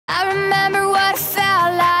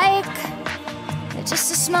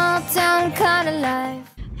just a small town kind of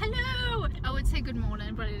life. Hello! I would say good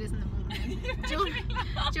morning, but it isn't the morning.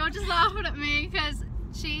 George is laughing at me because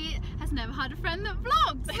she has never had a friend that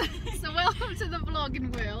vlogs. So welcome to the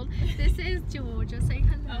vlogging world. This is Georgia. Say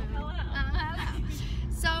hello. Oh, hello.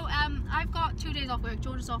 So I've got 2 days off work.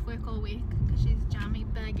 George is off work all week because she's a jammy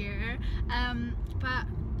beggar. But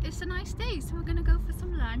it's a nice day, so we're gonna go for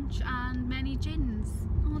some lunch and many gins,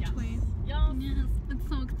 aren't Yes. we? Yes. Yes, it's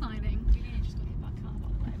so exciting. We need just got to get back car by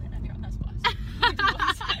the way, but anyway, that's what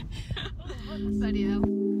Video.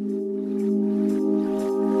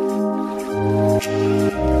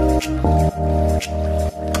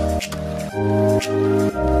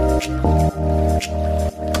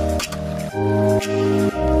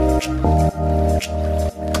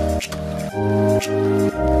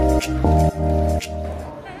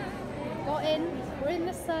 Got in, we're in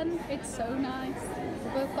the sun, it's so nice.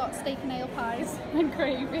 We've both got steak and ale pies and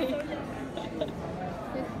gravy.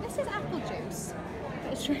 This is apple juice.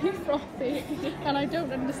 It's really frothy and I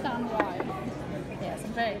don't understand why. Yes,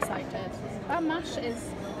 I'm very excited. That mash is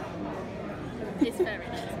it's very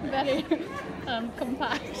nice. very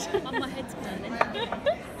compact. My head's burning.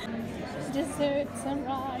 Desserts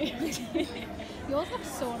arrived. Yours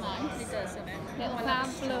looks so nice. It does, doesn't it? Little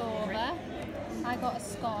pavlova. I got a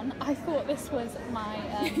scone. I thought this was my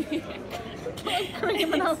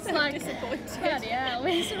cream and I was like, bloody hell,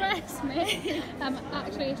 this me.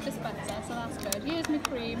 Actually it's just butter, so that's good. Here's my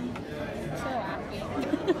cream. So happy.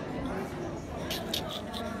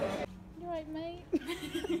 You right, mate?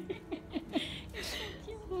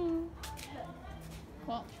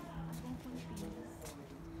 What?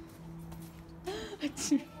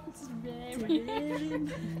 It's very...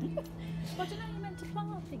 I don't know, you meant to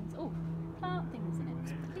plant things. Oh, plant things in it.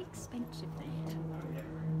 It's pretty expensive there.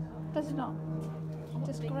 Does it not?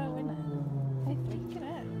 Just grow in it. I think it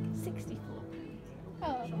is. 64.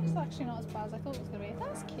 Oh, it's actually not as bad as I thought it was going to be.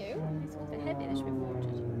 That's cute. It's all a bit heavy, they should be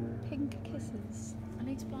watered. Pink kisses. I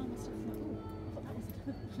need to plant my stuff. Oh, I thought that was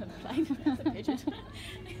a plane. That's a pigeon.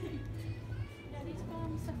 Yeah, I need to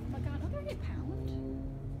plant my stuff in my garden. Oh, they're £1.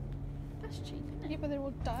 That's cheap, isn't Yeah, it? but they're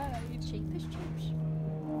all died. Cheap as chips.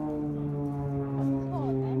 Oh,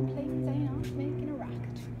 them planes ain't making a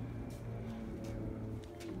racket.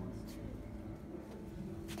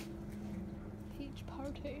 Peach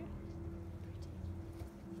party.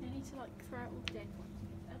 I need to like throw out all the dead ones.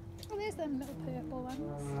 Oh, there's them little purple ones.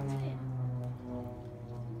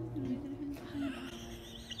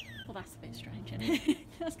 Well, that's a bit strange, isn't it?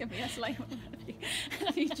 That's going to be us later on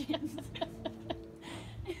a few gins.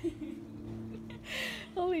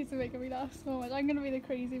 All these are making me laugh so much. I'm going to be the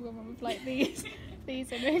crazy woman with like these in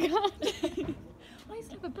her garden. I used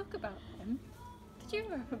to have a book about them. Did you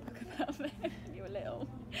ever have a book about them when you were little?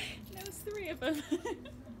 There was 3 of them.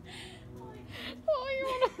 What are you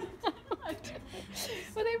on about?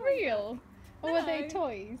 Were they real? Or were they No.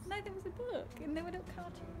 toys? No, there was a book and there were little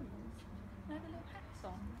cartoons. They had little hats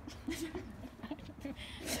on.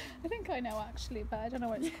 I think I know actually, but I don't know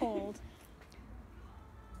what it's called.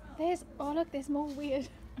 There's, oh look, there's more weird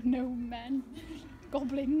gnome men.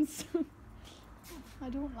 Goblins. I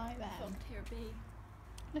don't like that. From Tier B.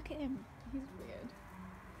 Look at him, he's weird.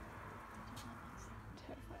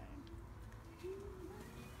 Terrifying.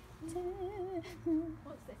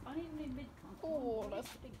 What's this? I didn't even mid-con. Oh,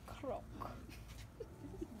 that's a big croc.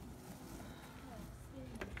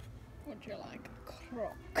 Would you like a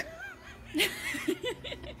croc?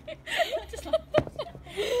 Just like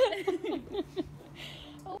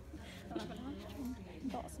Oh.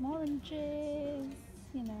 Got some oranges,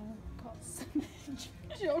 you know, got some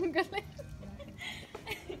jungle.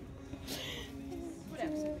 what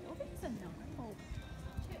else? Oh, these are nice. Oh,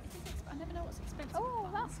 I never know what's expensive. Oh,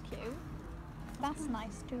 that's cute. That's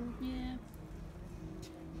nice too. Yeah.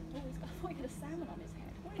 Oh, he's got, oh, he got a salmon on his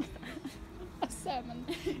head. What is that? A salmon.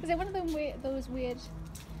 Is it one of them those weird?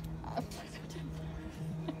 I don't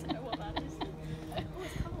know what that is. Oh,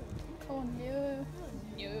 it's cold. Oh no.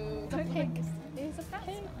 No. Don't Pig. like It's a That's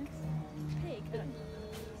pig. nice. Pig. That's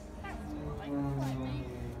like me.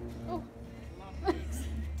 Oh.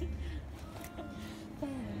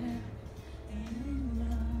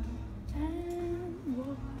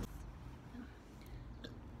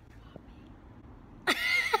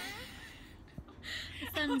 The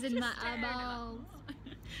sun's in my eyeballs.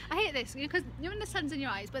 I hate this because you know when the sun's in your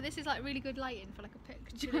eyes, but this is like really good lighting for like a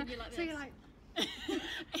picture. And then you're like so you're this. like,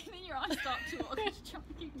 And then your eyes start to water because you're trying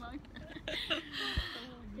to keep them open.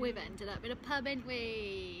 we've ended up in a pub, ain't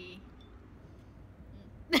we?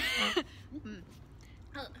 Oh,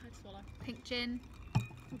 I swallow. Pink gin,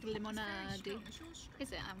 with It's very limonade. strong. It's all strong.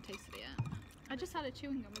 Is it? I haven't tasted it yet. I just had a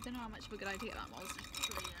chewing gum. I don't know how much of a good idea that was.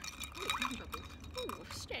 Oh,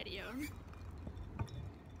 steady on.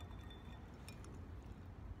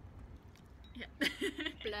 Yeah.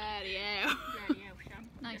 Bloody hell. Bloody hell, Sam.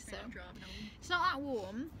 Nice though. Definitely not driving on. It's not that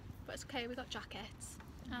warm, but it's okay. We got jackets.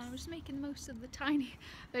 And we're just making the most of the tiny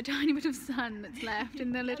bit of sun that's left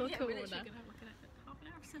in the little We're corner. literally gonna have like half an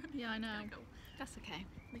hour of sun. Yeah, I know. Go. That's okay.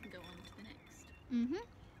 We can go on to the next.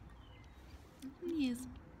 Yes.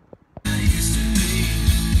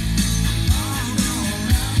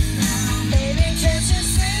 Baby, can't you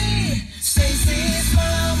see? Stacey's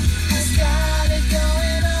mom has got it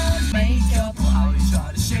going on. Makeup, always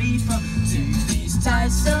try to shape up to these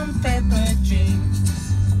tiresome paper dreams.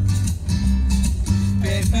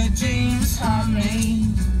 Paper dreams, honey.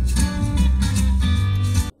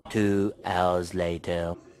 2 hours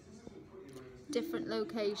later. Different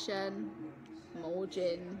location. More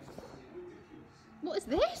gin. What is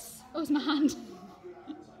this? Oh, it's my hand.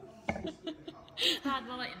 Bad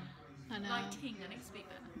lighting. I know. Lighting, I need to speak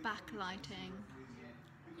better. Backlighting.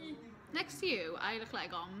 Next to you, I look like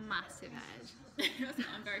I got a massive head. That's not,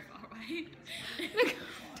 I'm very far away. Look,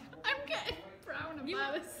 I'm getting browner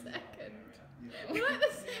by the second. You're like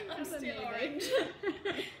the same I'm colour, still maybe. orange.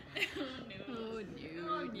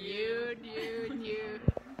 Oh, new.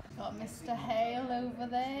 Got Mr. Hale over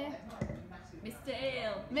there. Mr.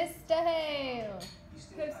 Hale. Mr. Hale.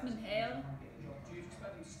 Postman Hale.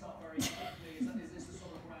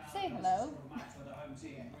 Say hello.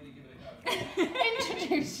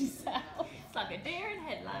 Introduce yourself. It's like a deer in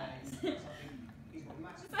headlights.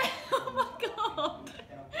 Oh my god.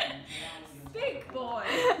 Big boy.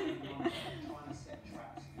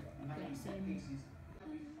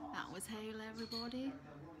 That was Hale, everybody.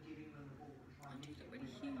 I do look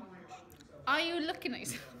really huge. Are you looking at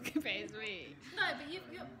yourself compared to me? No, but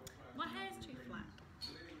you're my hair's too flat.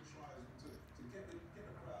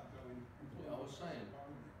 I was saying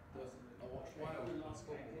that I watched Wales last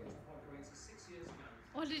football.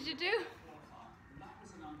 What did you do?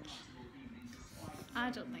 I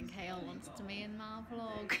don't think Hale wants to be in my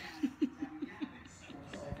vlog.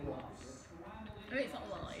 I mean, it's not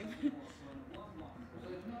live.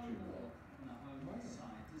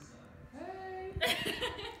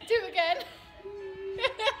 Do it again.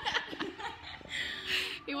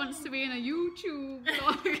 He wants to be in a YouTube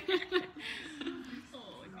vlog.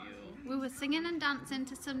 Oh no. We were singing and dancing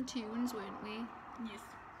to some tunes, weren't we? Yes.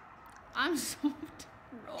 I'm soft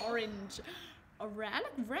orange. I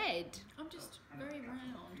look red. I'm just very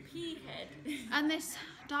round. Pea head. And this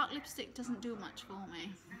dark lipstick doesn't do much for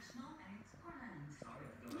me.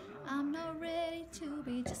 I'm not ready to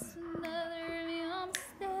be just another of your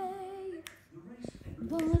mistake.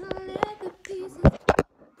 Wanna let the pieces.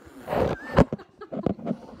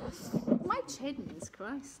 My chins,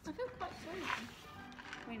 Christ. I feel quite sorry.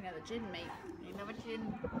 We need another gin, mate. You never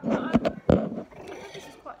gin. This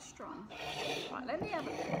is quite strong. Right, let me have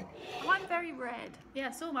it. I'm very red.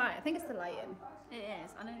 Yeah, so am I. I think it's the lighting. It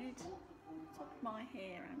is, and I need to top my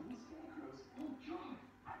hair and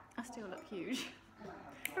I still look huge.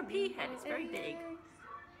 For a pea head, it's very big.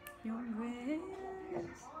 You're red.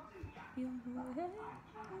 You're red.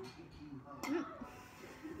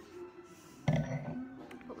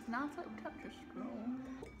 But with now I cut the straw.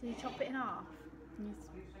 Did you chop it in half?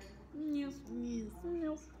 Yes.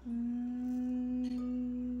 Yes.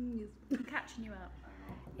 I'm catching you up.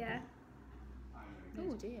 Yeah.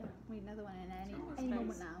 Oh dear. We need another one in any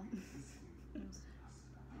moment now.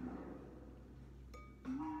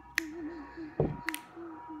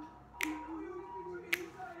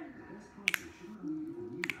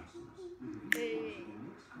 Hey.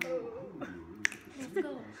 Oh. Let's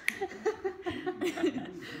go.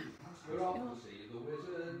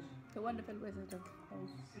 The wonderful Wizard of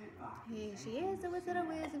Oz. Here she is, the Wizard of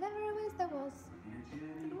Wiz, if ever a Wiz there was.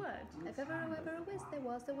 Good word. If ever a Wiz there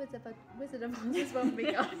was, the Wizard of Oz won't be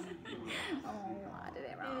gone. Oh, I did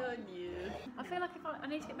it wrong. Oh, no. I feel like if I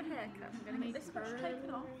need to get my hair cut, I'm going to get this much taken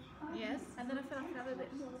off. Yes. And then I feel like I have a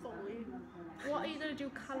bit more volume. What are you going to do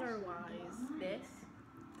colour-wise? This.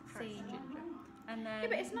 Same. Ginger. And then Yeah,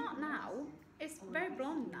 but it's not now. It's very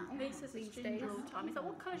blonde now. this is these ginger days. all the time. He's like,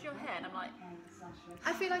 what colour's your hair? And I'm like,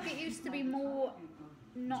 I feel like it used to be more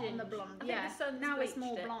not on the blonde. I think Yeah, the sun's now it's more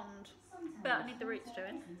bleached it. blonde. but I need the roots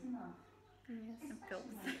doing. Yes. Of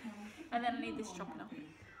course. And then I need this chopping off.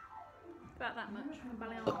 About that much.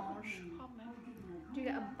 Balayage. Pardon me. Do you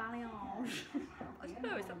get a balayage? I don't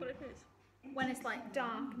know, is that what it is? When it's like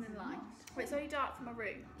dark and then light. Wait, it's only dark for my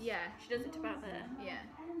room. Yeah, She does it to about there. yeah.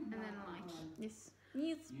 And then light. Yes.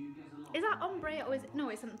 Is that ombre or is it? No,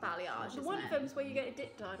 it's not balayage. The Isn't one it? of them's where you get a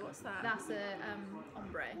dip dyed. What's that? That's a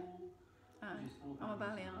ombre. Oh, I'm a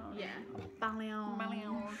balayage. Yeah. Balayage.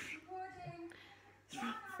 Balayage.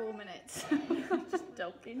 4 minutes. Just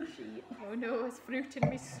talking shit. Oh no, it's fruit in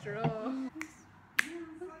my straw.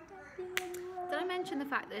 Did I mention the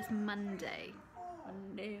fact that it's Monday?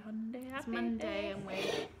 Monday, It's Monday and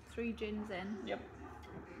we're 3 gins in. Yep.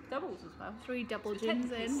 Doubles as well. 3 double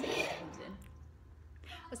gins in. 6 gins in.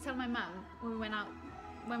 I was telling my mum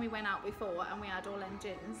when we went out before and we had all them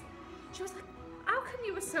gins, she was like, how come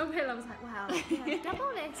you were so ill? I was like, well, yeah, double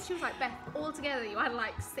this. She was like, Beth, all together you had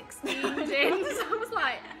like 16 gins. I was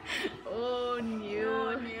like, oh no,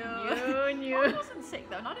 I wasn't sick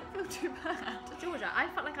though, and I didn't feel too bad. Georgia, I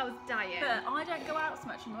felt like I was dying. But I don't go out so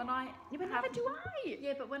much, and when I Yeah, but neither do I.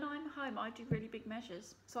 Yeah, but when I'm home, I do really big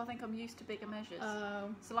measures, so I think I'm used to bigger measures.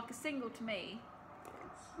 So like a single to me,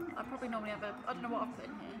 I probably normally have I don't know what I've put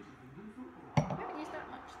in here. I haven't used that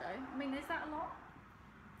much though. I mean, is that a lot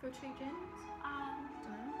for 2 gins? I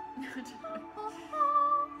don't know.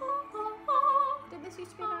 Did this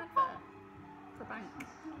used to be an advert for a bank?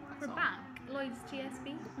 For a bank? Lloyd's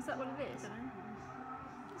GSB? Is that what it is? I don't know.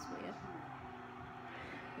 That's weird.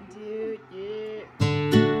 Dude, yeah.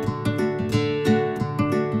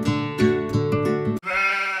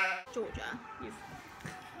 Georgia.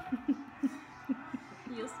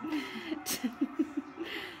 Yes.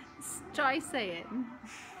 Try saying.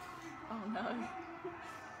 Oh no.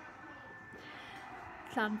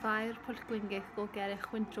 Llanfair Pwllgwyngyll go gerich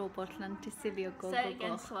wyndrobol llan tysilio go Say it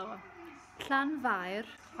again slower. Llanfair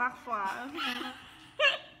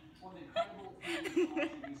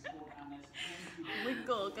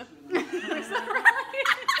Wiggle.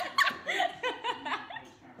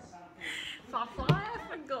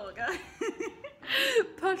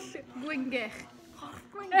 Pwllgwyngyll.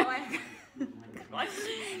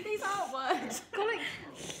 These aren't words. Go like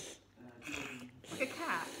Like a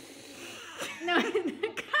cat. no, a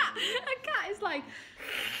cat is like.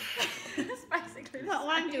 That's basically What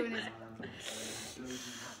I'm doing is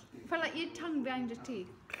put like your tongue behind your teeth.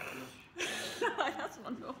 That's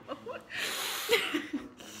wonderful.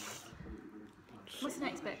 What's the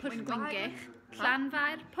next bit? Pwllgwyngyll.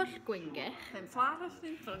 Llanfair Pwllgwyngyll. Then flowers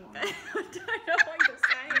in front of it. I don't know what you're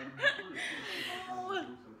saying.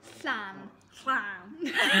 Llan. Flam.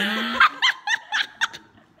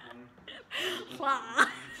 Flan.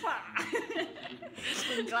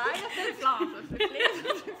 I'm glad I said flowers.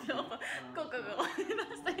 Go, go, go.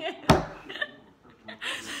 That's the end.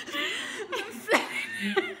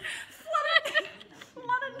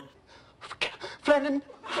 Flennon.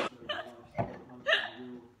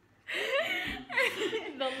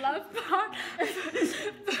 The love part.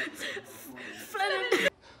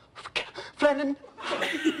 Flennon.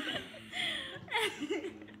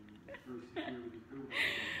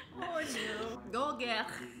 Oh no. Go get.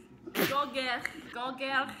 Go get. Go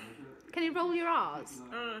get. Can you roll your R's?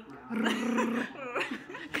 Yeah.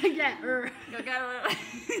 Go get.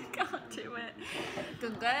 Can't do it. Go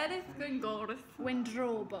get it. Go get it.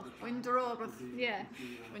 Windrober. Windrober. Yeah.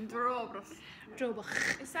 Windrober. Drober.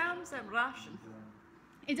 It sounds Russian.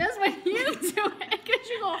 It does when you do it because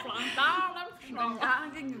you go from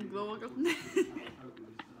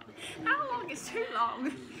How long is too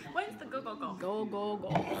long? When's the go go go? Go, go, go.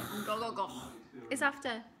 Go go go. It's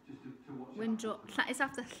after it's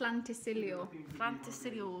after Llantysilio.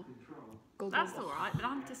 Llantysilio. Go, go, That's go. alright.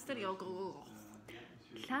 Llantysilio. Go go go.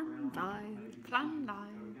 Llanfair. Llanfair.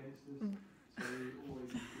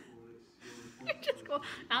 You just go,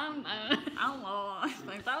 Allah.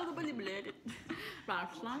 Mijn vader ben je blij.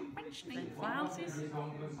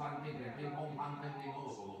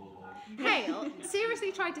 Hale,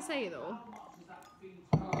 seriously try to say it though.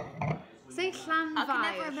 Say I can never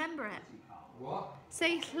Llanfair. remember it. What?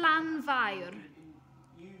 Say Llanfair.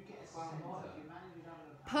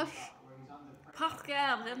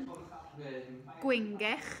 Pachgerden.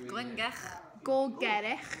 Gwyngyll. Gwengech. Go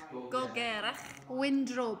gerich. Go gerech.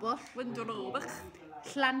 Windrober. Windrober.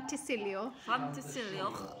 Llantysilio.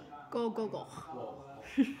 Llantysilio. Go, go, go.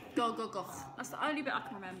 Go go go. That's the only bit I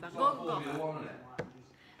can remember. Go go go.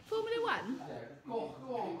 Formula 1? Go,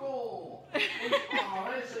 go, go! We are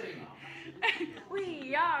racing! We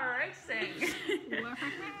are racing.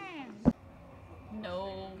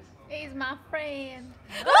 No. He's my friend.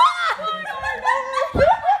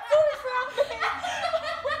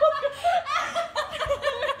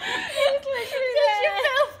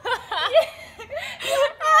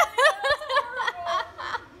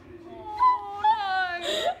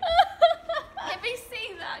 Let me see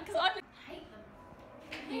that because I hate them.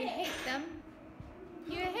 You hate them?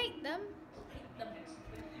 You hate them?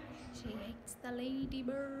 She hates the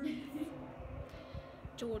ladybird.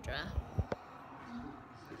 Georgia.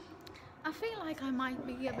 I I feel like I might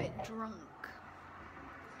be a bit drunk.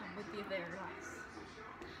 I'm with you there, lass.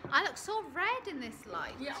 I look so red in this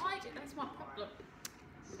light. Yeah, I do. That's my problem.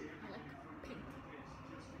 I like pink.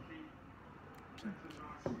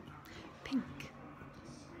 Pink.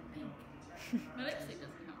 My lipstick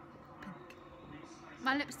doesn't help.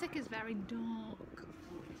 My lipstick is very dark.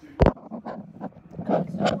 I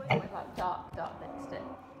used to always wear like dark lipstick.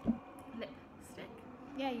 Lipstick.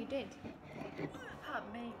 Yeah, you did.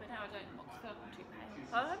 Pardon me, but now I don't want to feel I'm too pale.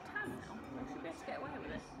 I'm tan now. I should be able to get away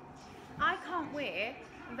with it. I can't wear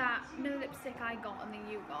that new lipstick I got and then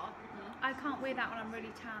you got. I can't wear that when I'm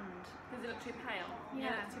really tanned. Does it look too pale? Yeah.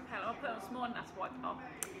 It looks too pale. I'll put it on this morning, that's wiped off.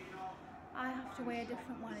 I have to wear a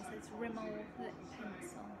different one. It says Rimmel lip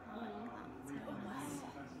pencil. I like that. It's very nice.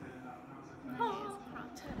 Oh,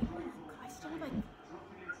 Christ, I'm like...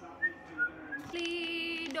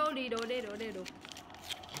 Please, do.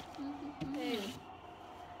 Ew.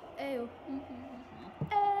 Ew.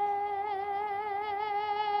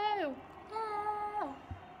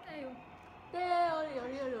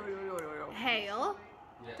 Hale.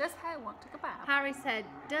 Yeah. Does Hale want a kebab? Harry said,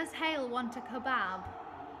 does Hale want a kebab?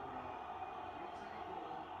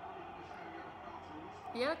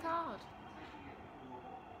 Yellow card.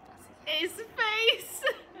 His face!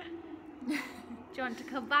 Do you want a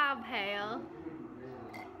kebab, Hale?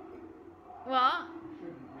 What?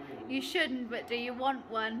 You shouldn't, but do you want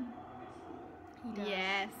one? He does.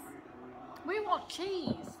 Yes. We want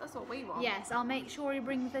cheese. That's what we want. Yes, I'll make sure he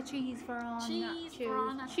brings the cheese for our Cheese for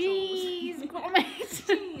our nachos. Cheese grommet.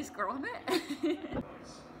 Cheese grommet.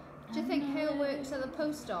 Do you think Hale works at the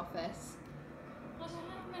post office? I don't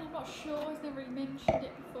know, I'm not sure. He's never really mentioned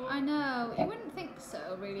it before. I know. You wouldn't think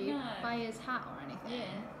so, really, No. by his hat or anything.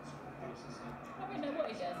 Yeah. I don't know what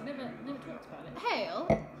he does. Never talked about it.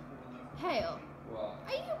 Hale, What?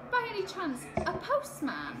 are you by any chance a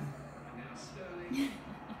postman?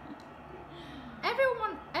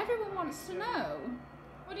 Everyone wants to know.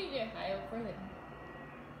 What do you do, Hale, for a living?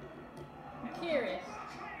 I'm curious.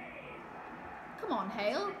 Come on,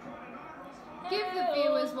 Hale. Give the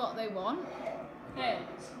viewers what they want. Hale.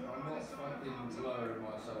 I'm not fucking lowering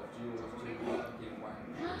myself to yours to fucking wank.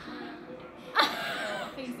 Oh, I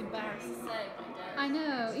think he's embarrassed to say what he does. I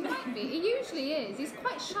know, he might be. He usually is. He's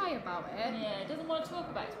quite shy about it. Yeah, he doesn't want to talk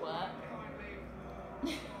about his work.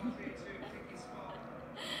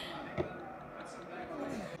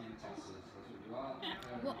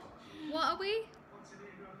 What are we?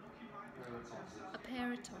 A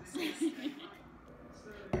pair of tosses.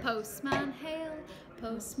 Postman Hale,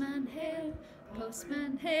 Postman Hale,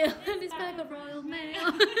 Postman Hale, and his bag of Royal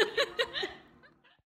Mail.